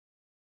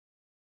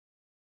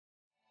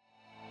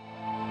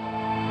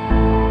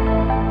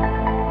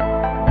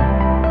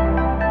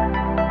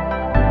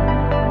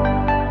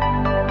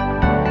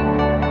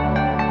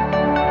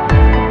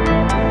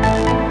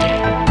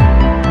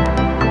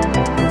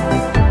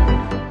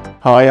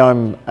Hi,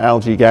 I'm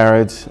Algy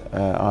Garrod.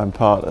 I'm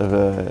part of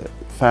a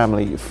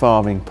family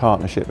farming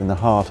partnership in the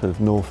heart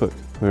of Norfolk.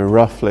 We're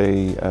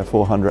roughly a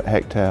 400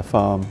 hectare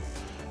farm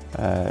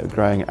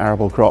growing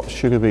arable crops.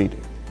 Sugar beet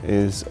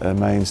is a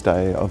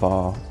mainstay of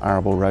our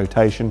arable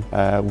rotation.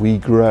 We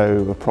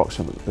grow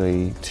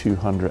approximately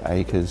 200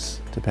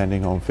 acres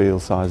depending on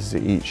field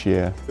sizes each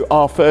year.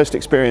 Our first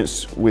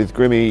experience with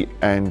GRIMME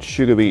and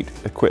sugar beet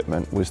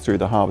equipment was through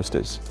the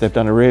harvesters. They've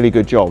done a really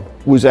good job.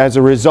 It was as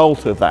a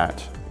result of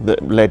that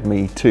led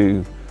me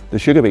to the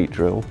sugar beet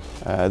drill.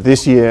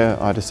 This year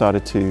I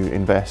decided to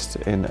invest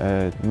in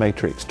a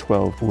matrix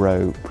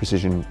 12-row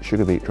precision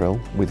sugar beet drill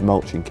with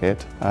mulching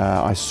kit.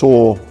 I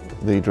saw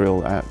the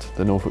drill at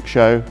the Norfolk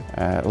show,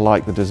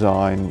 liked the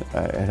design.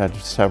 It had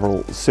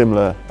several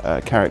similar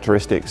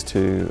characteristics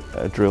to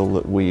a drill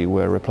that we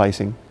were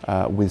replacing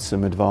with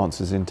some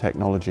advances in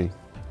technology.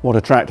 What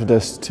attracted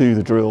us to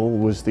the drill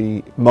was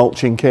the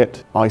mulching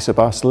kit,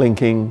 isobus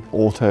linking,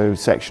 auto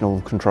sectional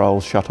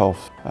controls shut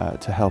off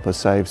to help us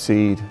save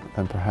seed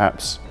and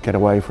perhaps get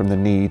away from the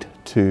need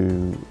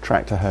to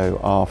tractor hoe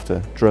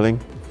after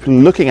drilling.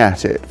 Looking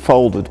at it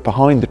folded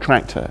behind the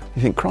tractor,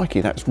 you think,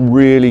 crikey, that's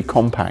really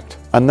compact.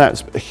 And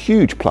that's a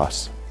huge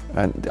plus.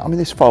 And I mean,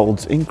 this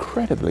folds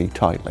incredibly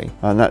tightly,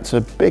 and that's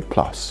a big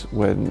plus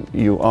when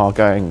you are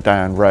going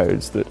down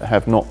roads that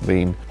have not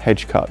been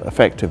hedge cut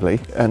effectively,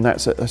 and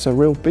that's a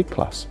real big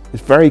plus.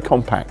 It's very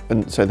compact,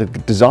 and so the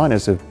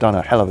designers have done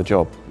a hell of a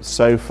job.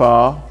 So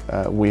far,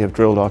 we have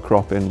drilled our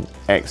crop in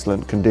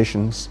excellent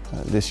conditions.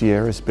 This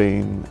year has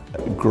been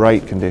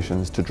great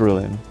conditions to drill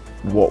in.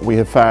 What we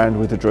have found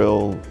with the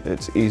drill,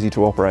 it's easy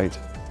to operate.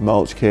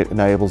 Mulch kit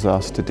enables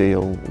us to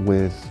deal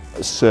with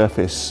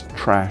surface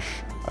trash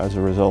as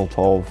a result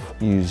of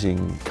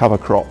using cover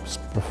crops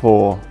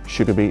before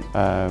sugar beet.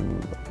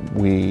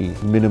 We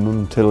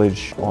minimum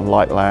tillage on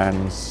light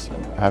lands,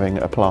 having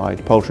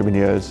applied poultry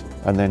manures,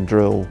 and then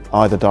drill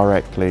either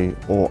directly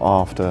or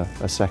after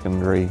a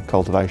secondary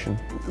cultivation.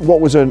 What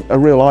was a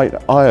real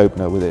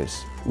eye-opener with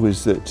this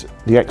was that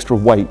the extra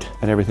weight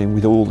and everything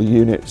with all the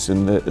units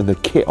and the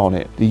kit on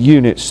it, the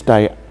units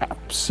stay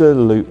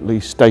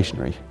absolutely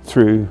stationary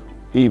through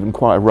even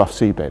quite a rough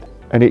seedbed.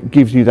 And it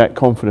gives you that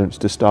confidence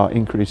to start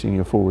increasing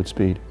your forward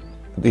speed.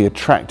 The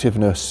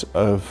attractiveness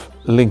of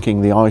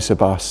linking the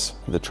isobus,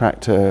 the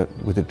tractor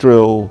with a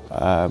drill,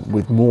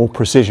 with more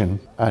precision,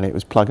 and it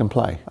was plug and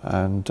play.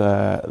 And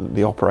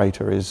the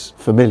operator is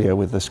familiar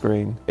with the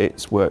screen.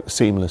 It's worked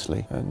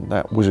seamlessly, and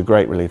that was a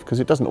great relief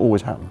because it doesn't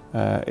always happen.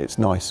 It's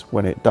nice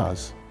when it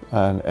does,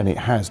 and it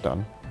has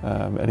done,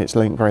 and it's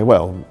linked very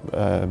well.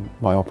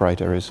 My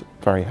operator is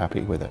very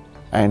happy with it.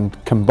 And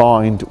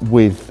combined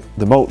with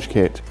the mulch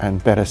kit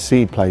and better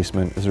seed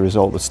placement as a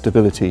result of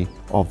stability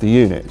of the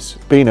units,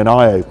 being an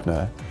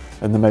eye-opener,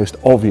 and the most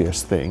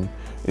obvious thing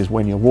is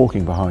when you're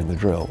walking behind the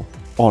drill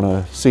on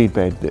a seed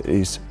bed that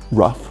is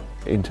rough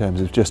in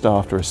terms of just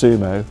after a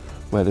sumo,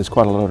 where there's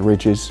quite a lot of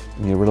ridges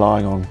and you're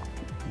relying on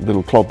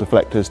little clod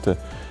deflectors to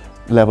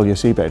level your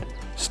seed bed.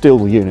 Still,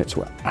 the units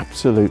were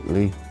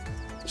absolutely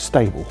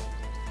stable,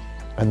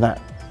 and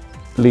that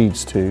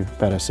leads to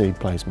better seed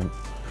placement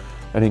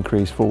and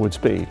increased forward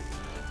speed.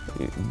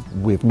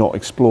 We've not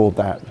explored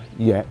that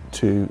yet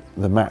to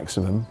the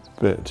maximum,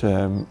 but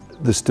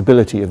the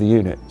stability of the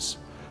units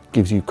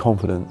gives you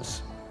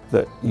confidence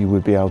that you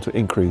would be able to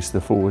increase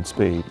the forward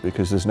speed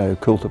because there's no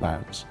coulter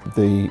bounce.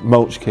 The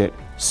mulch kit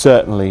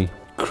certainly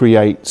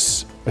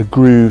creates a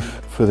groove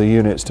for the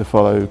units to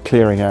follow,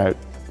 clearing out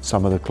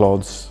some of the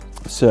clods,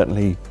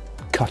 certainly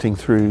cutting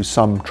through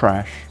some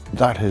trash.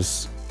 That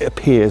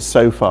appears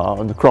so far,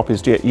 and the crop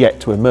is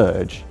yet to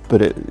emerge,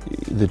 but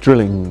the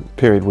drilling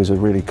period was a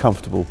really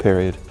comfortable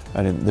period,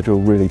 and the drill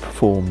really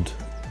performed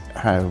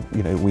how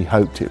we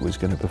hoped it was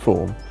going to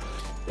perform.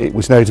 It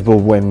was notable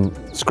when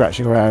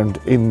scratching around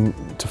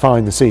to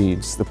find the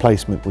seeds. The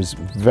placement was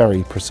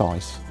very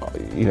precise.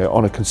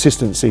 On a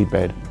consistent seed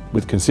bed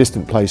with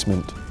consistent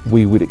placement,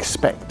 we would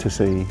expect to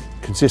see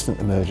consistent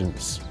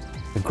emergence,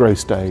 a growth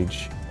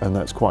stage, and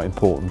that's quite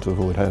important to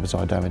avoid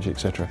herbicide damage,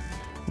 etc.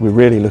 We're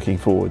really looking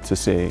forward to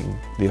seeing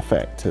the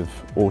effect of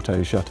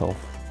auto shut-off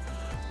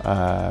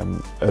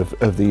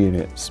of the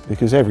units,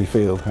 because every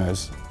field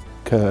has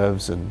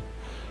curves and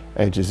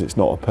edges. It's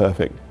not a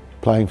perfect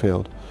playing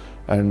field,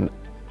 and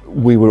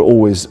we were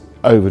always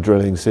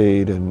over-drilling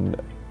seed, and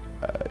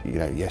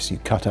yes, you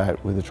cut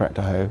out with a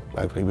tractor hoe.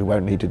 Hopefully we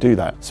won't need to do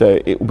that. So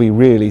it will be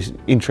really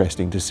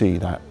interesting to see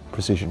that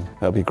precision.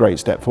 That'll be a great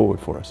step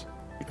forward for us.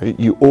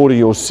 You order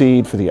your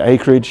seed for the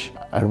acreage,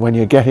 and when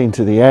you're getting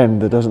to the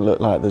end, it doesn't look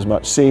like there's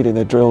much seed in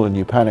the drill, and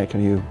you panic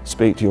and you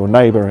speak to your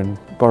neighbour and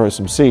borrow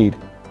some seed.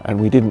 And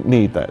we didn't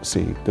need that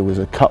seed. There was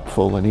a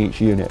cupful in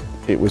each unit.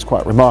 It was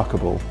quite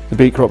remarkable. The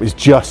beet crop is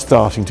just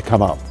starting to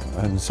come up,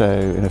 and so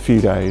in a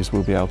few days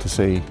we'll be able to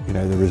see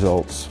the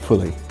results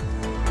fully.